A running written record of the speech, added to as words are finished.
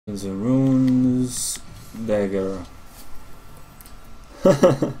The runes dagger.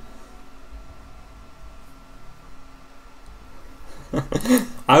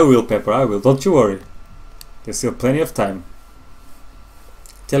 I will, Pepper, I will. Don't you worry. There's still plenty of time.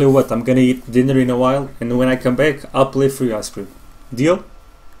 Tell you what, I'm gonna eat dinner in a while, and when I come back, I'll play free ice cream. Deal?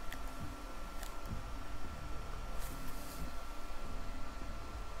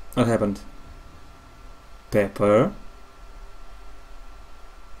 What happened? Pepper?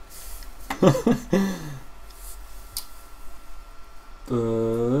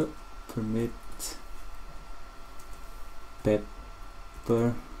 Permit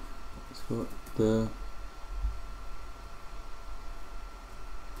Pepper. So the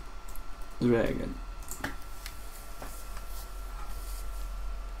dragon.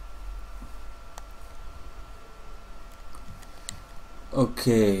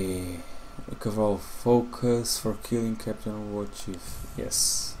 Okay. Recover all focus for killing Captain War Chief.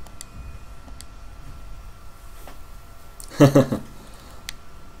 Yes.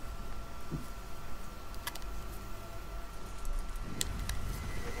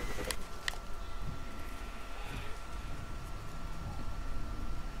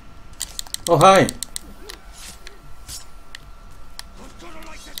 Oh, hi!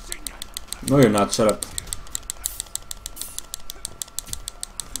 No, you're not. Shut up.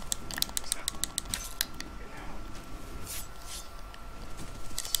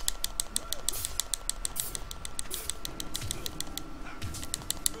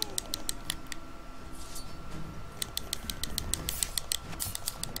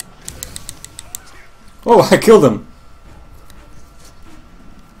 Oh, I killed him!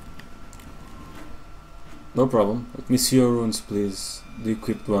 No problem. Let me see your runes, please. The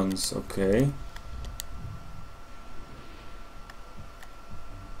equipped ones, okay.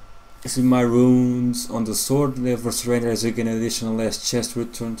 See my runes on the sword. Never surrender as you gain an additional last chance to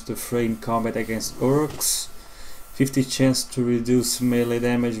return to the fray in combat against orcs. 50 chance to reduce melee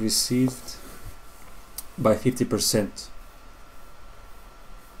damage received by 50%.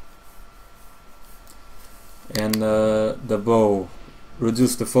 And the bow.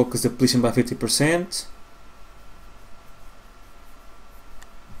 Reduce the focus depletion by 50%.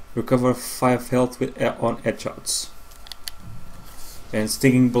 Recover 5 health with, on headshots. And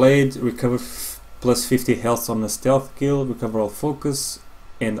Stinging Blade, recover plus 50 health on a stealth kill, recover all focus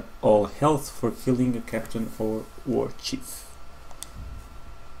and all health for killing a captain or war chief.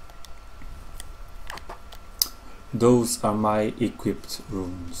 Those are my equipped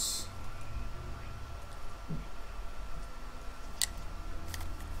runes.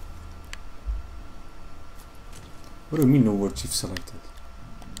 What do you mean no war chief selected?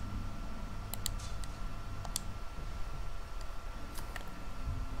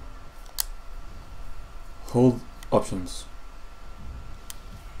 Hold options.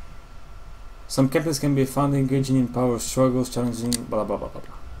 Some captains can be found engaging in power struggles, challenging blah blah blah blah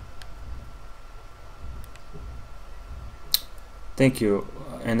blah. Thank you,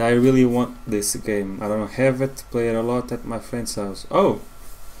 and I really want this game. I don't have it, play it a lot at my friend's house. Oh!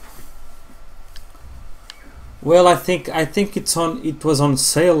 Well, I think it's on. It was on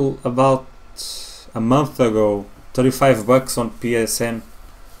sale about a month ago. 35 bucks on PSN.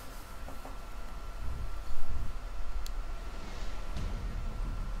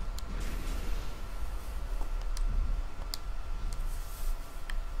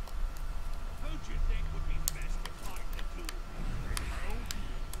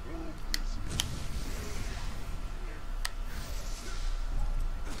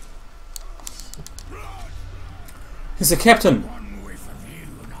 He's a captain. One whiff of you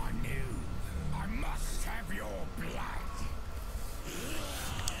and I knew I must have your blood.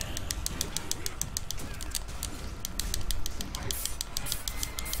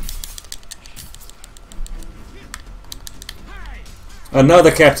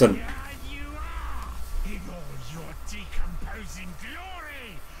 Another captain. Here you are, in all your decomposing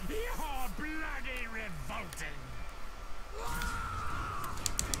glory. You're bloody revolting.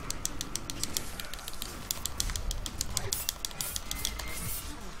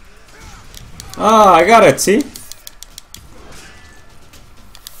 Ah, I got it, see?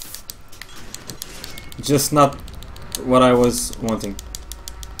 Just not what I was wanting.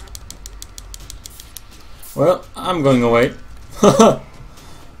 Well, I'm going away. $10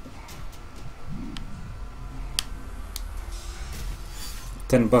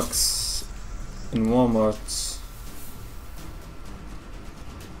 in Walmart.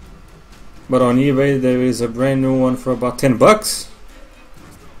 But on eBay there is a brand new one for about $10.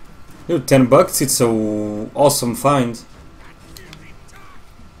 Dude, $10, it's a awesome find.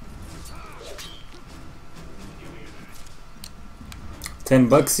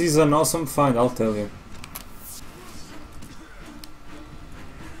 $10 is an awesome find, I'll tell you.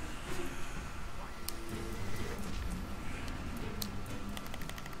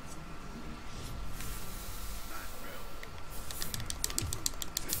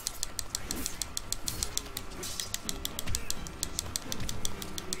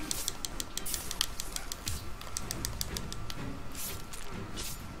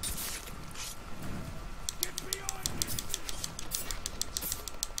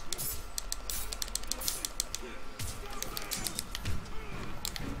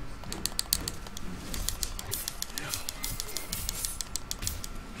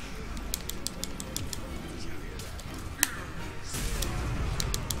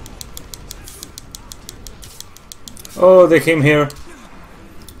 Oh, they came here.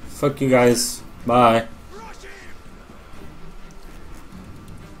 Fuck you guys. Bye.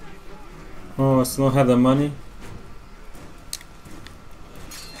 Oh, I still don't have the money.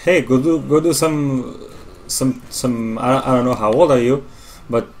 Hey, go do some I don't know how old are you,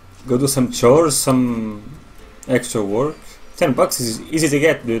 but go do some chores, some extra work. $10 is easy to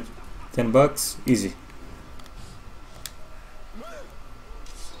get, dude. $10, easy.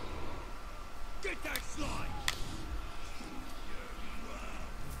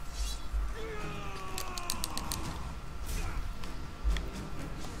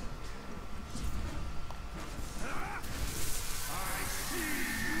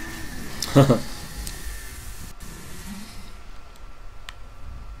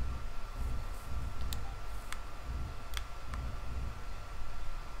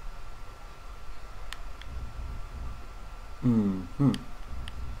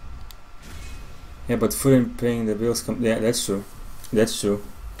 Yeah, but food and paying the bills come. Yeah, that's true. That's true.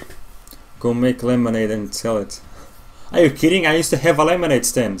 Go make lemonade and sell it. Are you kidding? I used to have a lemonade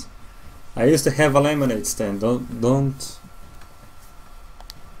stand. Don't.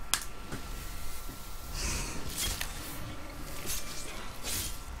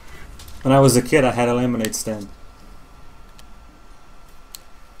 When I was a kid, I had a lemonade stand.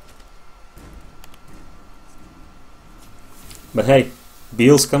 But hey,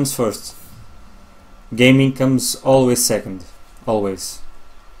 bills comes first. Gaming comes always second. Always.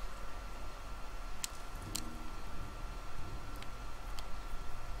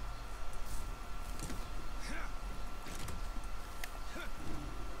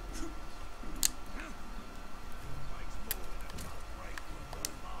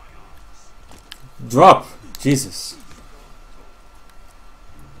 Drop! Jesus.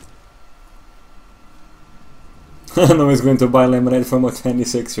 No one's going to buy lemonade from a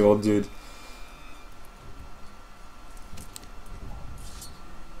 26-year-old dude.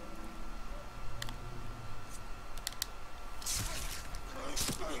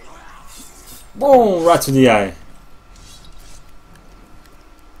 Boom! Right to the eye.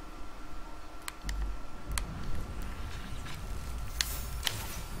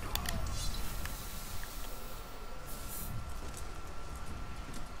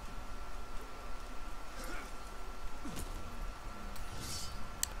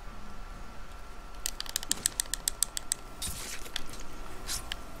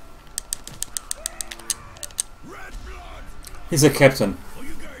 He's a captain. Are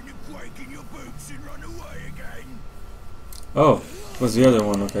you going to quake in your boots and run away again? Oh, was the other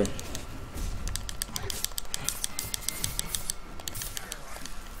one, okay.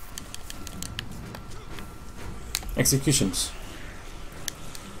 Executions.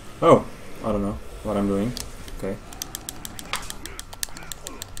 Oh, I don't know what I'm doing. Okay.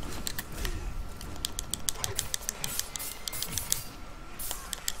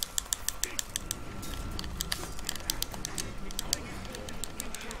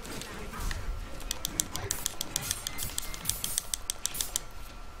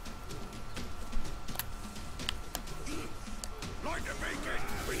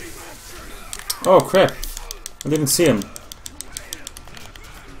 Oh crap! I didn't see him.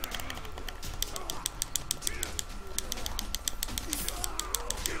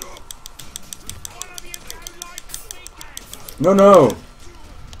 No!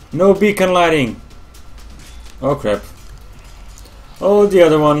 No beacon lighting! Oh crap. Oh, the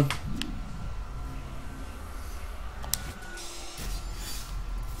other one.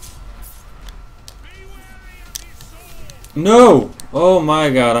 No! Oh my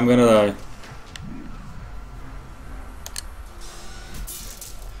god, I'm gonna die.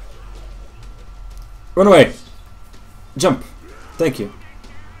 Run away! Jump! Thank you.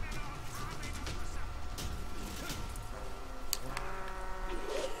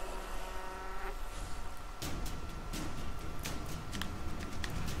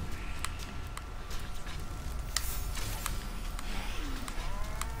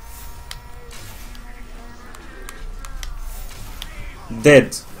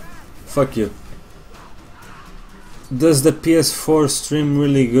 Dead. Fuck you. Does the PS4 stream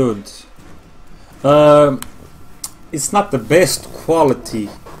really good? It's not the best quality,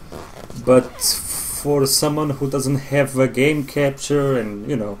 but for someone who doesn't have a game capture and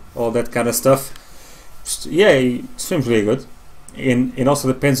you know all that kind of stuff, yeah, it streams really good. And it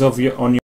also depends on your